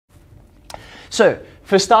So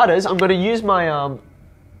for starters, I'm going to use my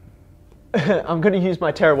I'm going to use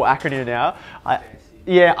my terrible acronym now.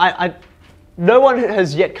 No one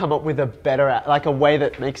has yet come up with a better, like a way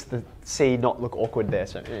that makes the C not look awkward there.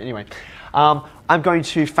 So anyway, I'm going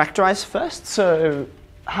to factorize first. So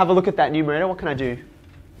have a look at that numerator. What can I do?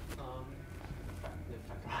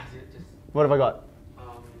 What have I got?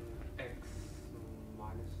 X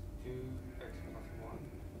minus 2, X plus 1.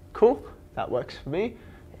 Cool, that works for me.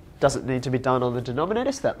 Doesn't need to be done on the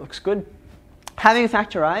denominator, so that looks good. Having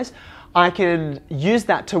factorized, I can use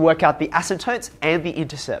that to work out the asymptotes and the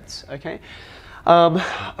intercepts, okay?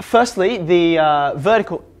 Firstly, the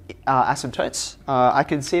vertical asymptotes, I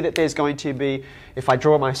can see that there's going to be, if I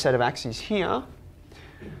draw my set of axes here,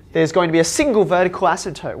 there's going to be a single vertical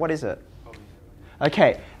asymptote. What is it?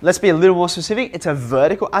 Okay, let's be a little more specific. It's a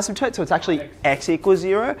vertical asymptote, so it's actually x equals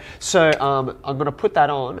 0. So I'm going to put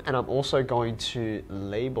that on, and I'm also going to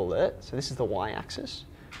label it. So this is the y-axis,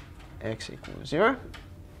 x equals 0.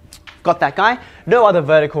 Got that guy. No other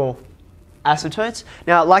vertical asymptotes.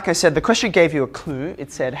 Now, like I said, the question gave you a clue.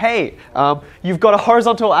 It said, hey, you've got a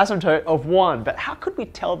horizontal asymptote of 1, but how could we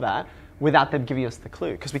tell that without them giving us the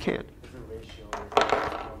clue? Because we can't.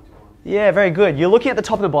 Yeah, very good. You're looking at the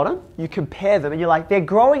top and the bottom, you compare them, and you're like, they're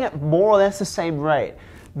growing at more or less the same rate.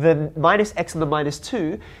 The minus x and the minus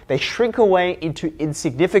 2, they shrink away into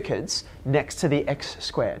insignificance next to the x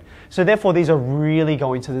squared. So therefore, these are really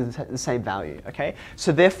going to the same value, okay?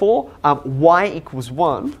 So therefore, y equals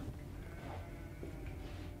 1.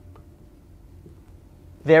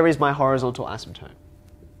 There is my horizontal asymptote,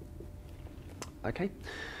 okay?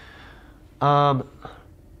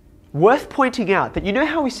 Worth pointing out that you know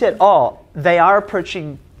how we said, oh, they are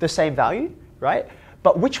approaching the same value, right?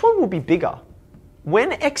 But which one will be bigger?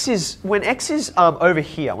 When x is over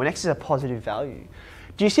here, when x is a positive value,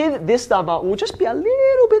 do you see that this number will just be a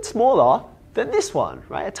little bit smaller than this one,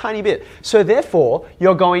 right? A tiny bit. So therefore,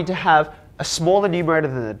 you're going to have a smaller numerator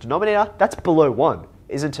than the denominator. That's below 1,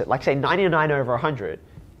 isn't it? Like say 99 over 100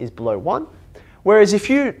 is below 1. Whereas if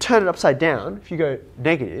you turn it upside down, if you go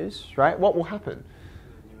negatives, right, what will happen?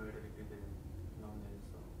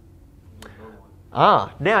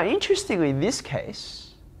 Now interestingly in this case,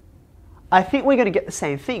 I think we're going to get the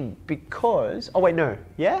same thing because, oh wait, no,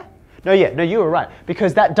 yeah? No, you were right.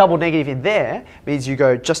 Because that double negative in there means you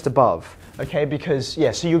go just above, okay? Because,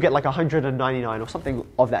 yeah, so you'll get like 199 or something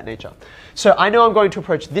of that nature. So I know I'm going to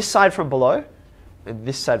approach this side from below and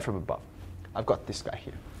this side from above. I've got this guy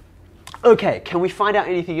here. Okay, can we find out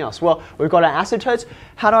anything else? Well, we've got our asymptotes.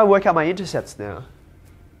 How do I work out my intercepts now?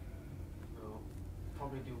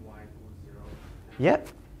 Yep.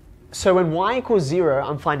 So when y equals 0,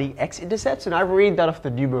 I'm finding x intercepts, and I read that off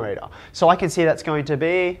the numerator. So I can see that's going to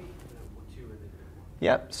be,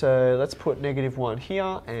 yep, so let's put -1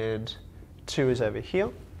 here, and 2 is over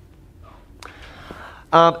here.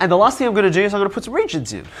 And the last thing I'm going to do is I'm going to put some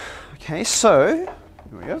regions in. Okay, so,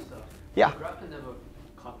 here we go. Yeah.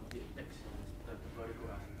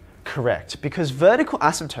 Correct, because vertical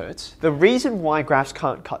asymptotes, the reason why graphs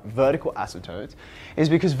can't cut vertical asymptotes is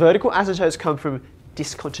because vertical asymptotes come from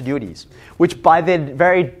discontinuities, which by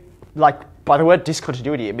the word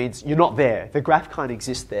discontinuity, it means you're not there. The graph can't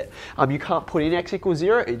exist there. You can't put in x equals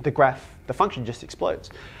 0, the function just explodes.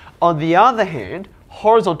 On the other hand,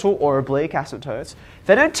 horizontal or oblique asymptotes,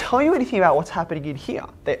 they don't tell you anything about what's happening in here.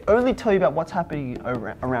 They only tell you about what's happening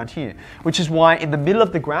around here, which is why in the middle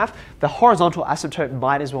of the graph, the horizontal asymptote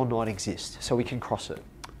might as well not exist, so we can cross it,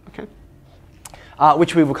 okay?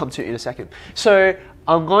 Which we will come to in a second. So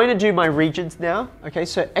I'm going to do my regions now, okay?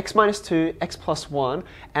 So x minus 2, x plus 1,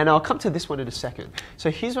 and I'll come to this one in a second. So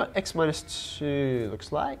here's what x minus 2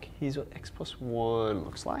 looks like. Here's what x plus 1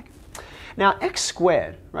 looks like. Now, x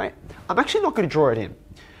squared, right? I'm actually not going to draw it in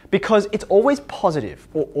because it's always positive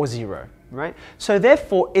or 0, right? So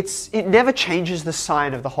therefore, it never changes the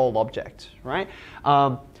sign of the whole object, right?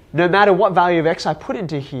 No matter what value of x I put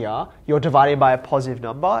into here, you're dividing by a positive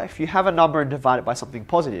number. If you have a number and divide it by something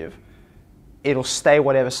positive, it'll stay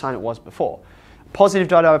whatever sign it was before. Positive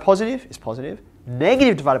divided by positive is positive.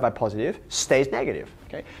 Negative divided by positive stays negative,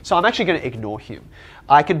 okay? So I'm actually going to ignore him.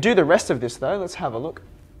 I can do the rest of this though. Let's have a look.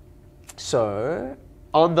 So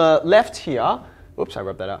on the left here, oops, I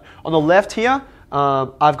rubbed that out. On the left here,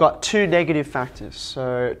 I've got 2 negative factors.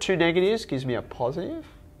 So 2 negatives gives me a positive,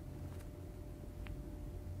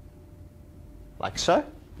 like so.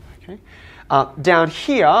 Okay. Down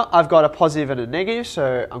here, I've got a positive and a negative,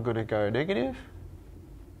 so I'm going to go negative.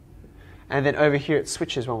 And then over here, it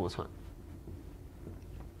switches one more time.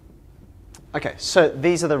 Okay, so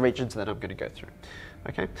these are the regions that I'm going to go through.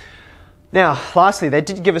 Okay. Now, lastly, they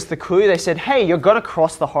did give us the clue. They said, hey, you're going to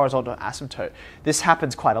cross the horizontal asymptote. This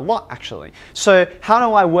happens quite a lot, actually. So how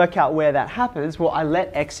do I work out where that happens? Well, I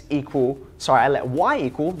let y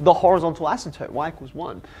equal the horizontal asymptote, y equals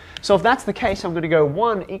 1. So if that's the case, I'm going to go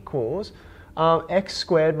 1 equals x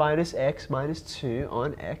squared minus x minus 2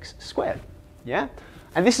 on x squared. Yeah?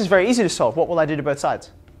 And this is very easy to solve. What will I do to both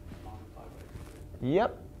sides?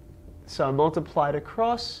 Yep. So I multiplied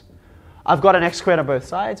across. I've got an x squared on both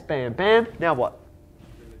sides. Bam, bam. Now what?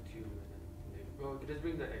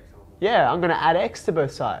 Yeah, I'm going to add x to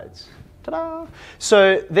both sides. Ta-da!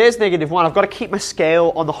 So there's -1. I've got to keep my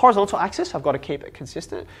scale on the horizontal axis. I've got to keep it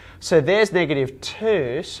consistent. So there's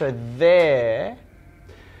 -2. So there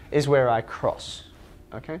is where I cross.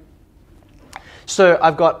 Okay? So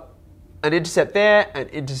I've got an intercept there, an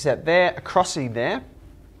intercept there, a crossing there.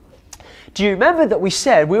 Do you remember that we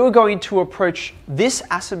said we were going to approach this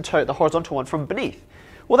asymptote, the horizontal one, from beneath?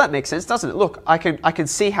 Well, that makes sense, doesn't it? Look, I can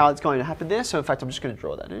see how it's going to happen there. So in fact, I'm just going to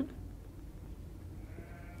draw that in.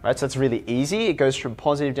 Right, so it's really easy. It goes from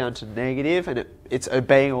positive down to negative, and it's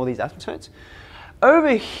obeying all these asymptotes.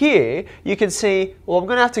 Over here, you can see, well, I'm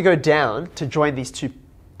going to have to go down to join these 2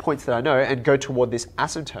 points that I know and go toward this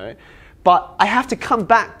asymptote. But I have to come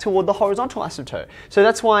back toward the horizontal asymptote. So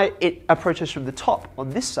that's why it approaches from the top on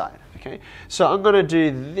this side. Okay, so I'm going to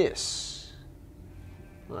do this,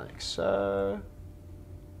 like so.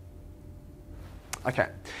 Okay,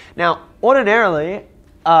 now ordinarily,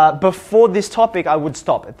 before this topic, I would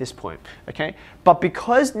stop at this point, okay? But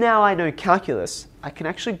because now I know calculus, I can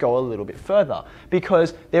actually go a little bit further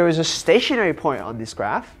because there is a stationary point on this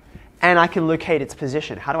graph and I can locate its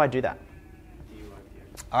position. How do I do that?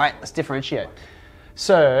 All right, let's differentiate.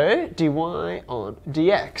 So dy on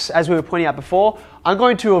dx, as we were pointing out before, I'm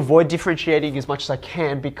going to avoid differentiating as much as I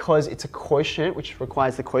can because it's a quotient, which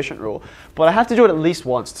requires the quotient rule. But I have to do it at least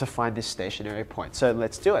once to find this stationary point. So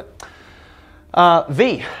let's do it.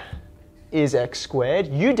 V is x squared.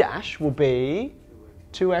 U dash will be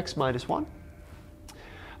 2x minus 1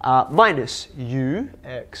 minus u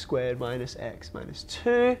x squared minus x minus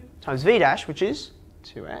 2 times v dash, which is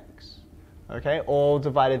 2x. Okay, all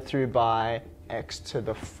divided through by x to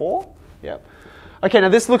the 4. Yep. Okay, now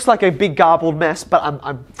this looks like a big garbled mess, but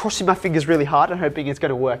I'm crossing my fingers really hard and hoping it's going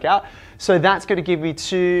to work out. So that's going to give me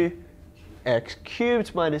 2x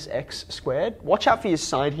cubed minus x squared. Watch out for your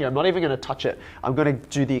sign here. I'm not even going to touch it. I'm going to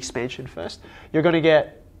do the expansion first. You're going to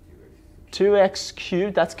get 2x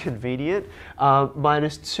cubed, that's convenient,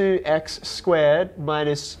 minus 2x squared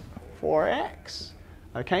minus 4x.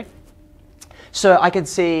 Okay? So I can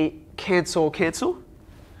see cancel, cancel.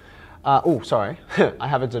 Oh, sorry, I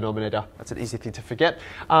have a denominator. That's an easy thing to forget.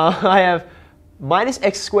 I have minus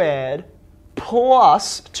x squared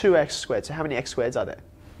plus 2x squared. So how many x squareds are there?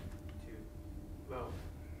 2. Well,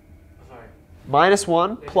 sorry. Minus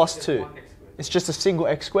 1 plus 2. It's just a single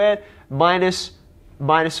x squared minus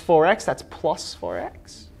 4x. That's plus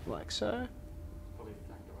 4x, like so.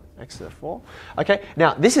 X to the 4. Okay,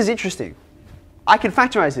 now this is interesting. I can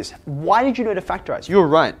factorize this. Why did you know to factorize? You were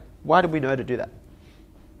right. Why did we know to do that?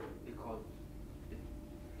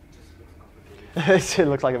 It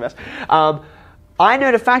looks like a mess. I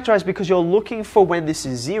know to factorize because you're looking for when this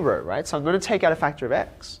is 0, right? So I'm going to take out a factor of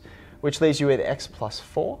x, which leaves you with x plus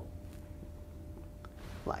 4,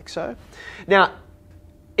 like so. Now,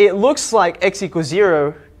 it looks like x equals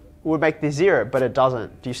 0 would make this 0, but it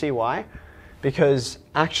doesn't. Do you see why? Because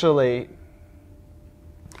actually,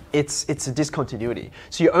 it's a discontinuity.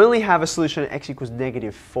 So you only have a solution at x equals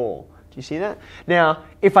 -4. Do you see that? Now,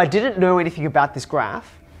 if I didn't know anything about this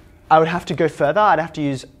graph, I would have to go further. I'd have to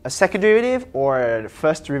use a second derivative or a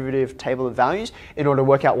first derivative table of values in order to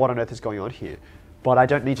work out what on earth is going on here. But I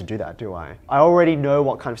don't need to do that, do I? I already know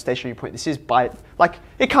what kind of stationary point this is by, like,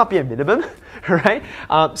 it can't be a minimum, right?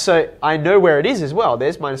 So I know where it is as well.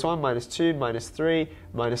 There's -1, -2, -3,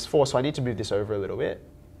 -4. So I need to move this over a little bit.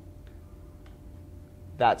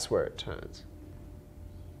 That's where it turns.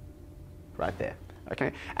 Right there,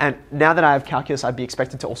 okay? And now that I have calculus, I'd be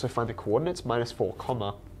expected to also find the coordinates, -4,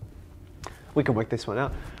 comma. We can work this one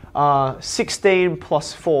out. 16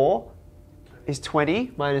 plus 4 is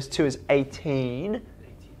 20, minus 2 is 18,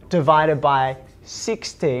 divided by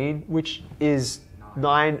 16, which is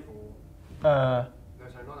 9, 9 on 8.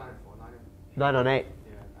 Yeah, 9 on 8.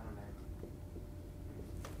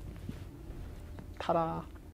 Ta-da!